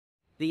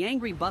The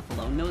angry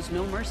buffalo knows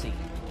no mercy.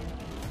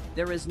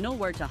 There is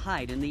nowhere to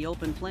hide in the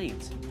open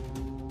plains.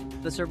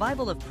 The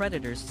survival of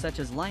predators such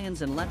as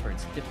lions and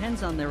leopards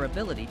depends on their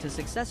ability to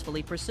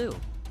successfully pursue.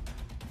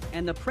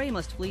 And the prey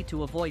must flee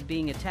to avoid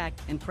being attacked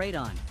and preyed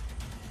on.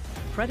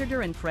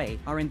 Predator and prey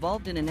are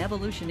involved in an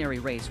evolutionary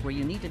race where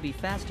you need to be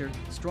faster,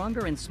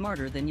 stronger and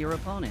smarter than your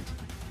opponent.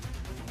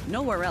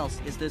 Nowhere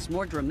else is this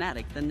more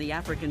dramatic than the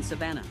African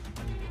savanna.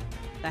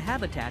 The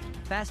habitat,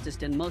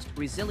 fastest and most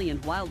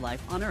resilient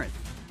wildlife on Earth.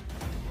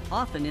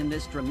 Often in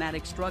this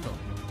dramatic struggle,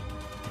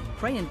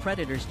 prey and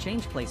predators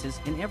change places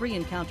in every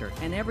encounter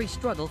and every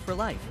struggle for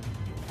life.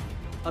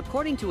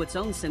 According to its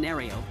own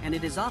scenario, and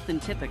it is often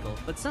typical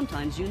but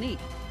sometimes unique.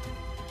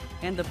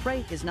 And the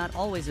prey is not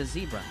always a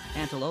zebra,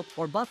 antelope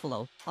or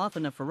buffalo,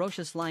 often a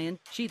ferocious lion,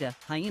 cheetah,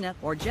 hyena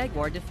or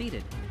jaguar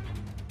defeated.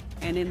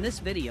 And in this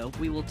video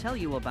we will tell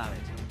you about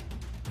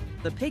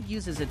it. The pig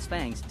uses its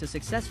fangs to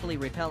successfully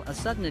repel a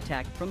sudden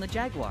attack from the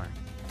jaguar.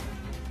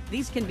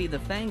 These can be the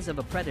fangs of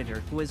a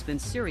predator who has been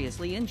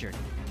seriously injured.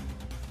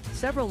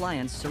 Several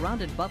lions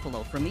surrounded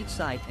buffalo from each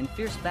side and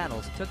fierce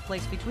battles took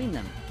place between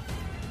them.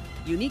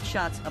 Unique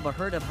shots of a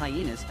herd of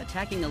hyenas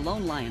attacking a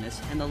lone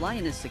lioness, and the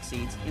lioness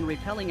succeeds in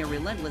repelling a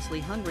relentlessly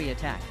hungry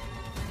attack.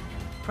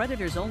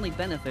 Predators only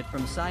benefit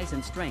from size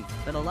and strength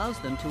that allows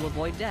them to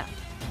avoid death.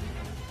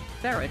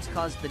 Ferrets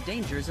cause the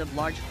dangers of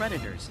large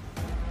predators.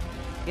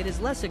 It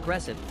is less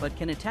aggressive but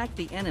can attack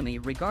the enemy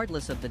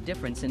regardless of the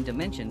difference in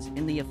dimensions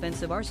in the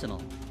offensive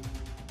arsenal.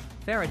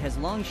 Ferret has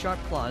long sharp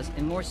claws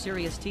and more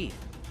serious teeth.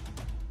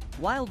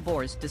 Wild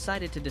boars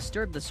decided to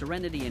disturb the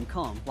serenity and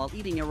calm while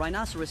eating a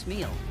rhinoceros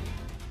meal.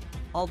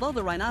 Although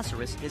the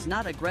rhinoceros is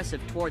not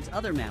aggressive towards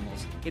other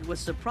mammals, it was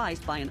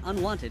surprised by an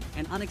unwanted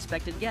and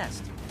unexpected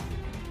guest.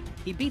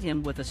 He beat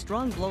him with a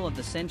strong blow of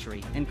the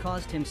century and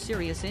caused him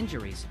serious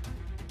injuries.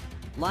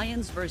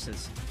 Lions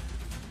versus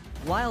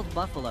wild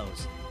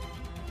buffaloes.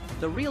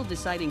 The real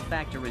deciding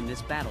factor in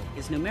this battle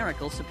is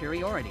numerical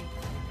superiority.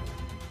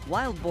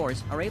 Wild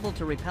boars are able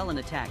to repel an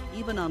attack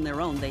even on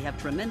their own. They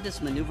have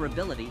tremendous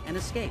maneuverability and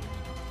escape.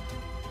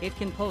 It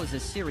can pose a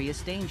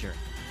serious danger.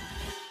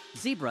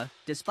 Zebra,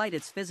 despite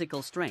its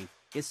physical strength,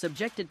 is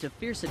subjected to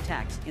fierce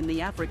attacks in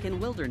the African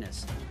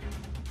wilderness.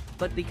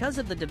 But because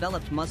of the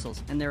developed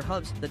muscles and their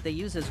hooves that they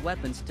use as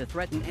weapons to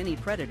threaten any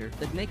predator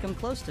that may come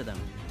close to them.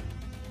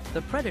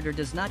 The predator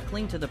does not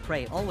cling to the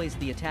prey always.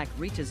 The attack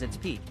reaches its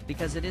peak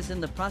because it is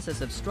in the process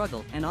of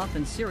struggle and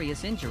often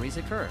serious injuries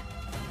occur.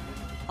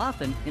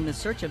 Often, in the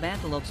search of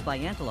antelopes by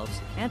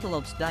antelopes,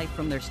 antelopes die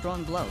from their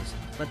strong blows,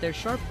 but their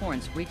sharp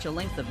horns reach a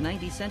length of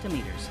 90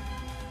 centimeters.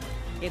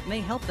 It may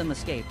help them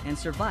escape and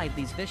survive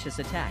these vicious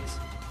attacks.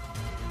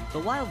 The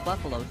wild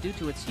buffalo, due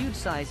to its huge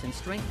size and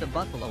strength, the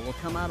buffalo will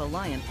come out a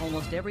lion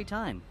almost every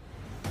time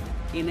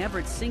in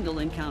every single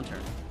encounter.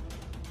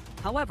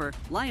 However,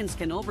 lions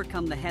can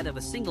overcome the head of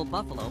a single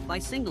buffalo by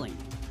singling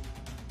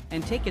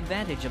and take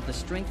advantage of the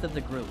strength of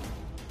the group.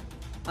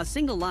 A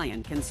single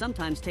lion can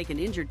sometimes take an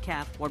injured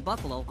calf or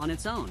buffalo on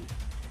its own.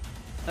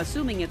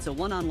 Assuming it's a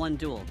one-on-one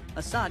duel,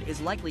 Assad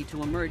is likely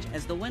to emerge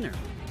as the winner.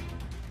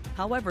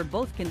 However,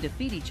 both can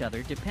defeat each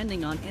other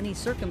depending on any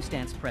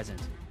circumstance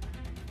present.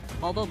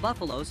 Although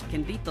buffaloes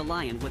can beat the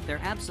lion with their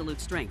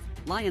absolute strength,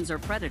 lions are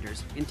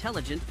predators,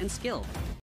 intelligent and skilled.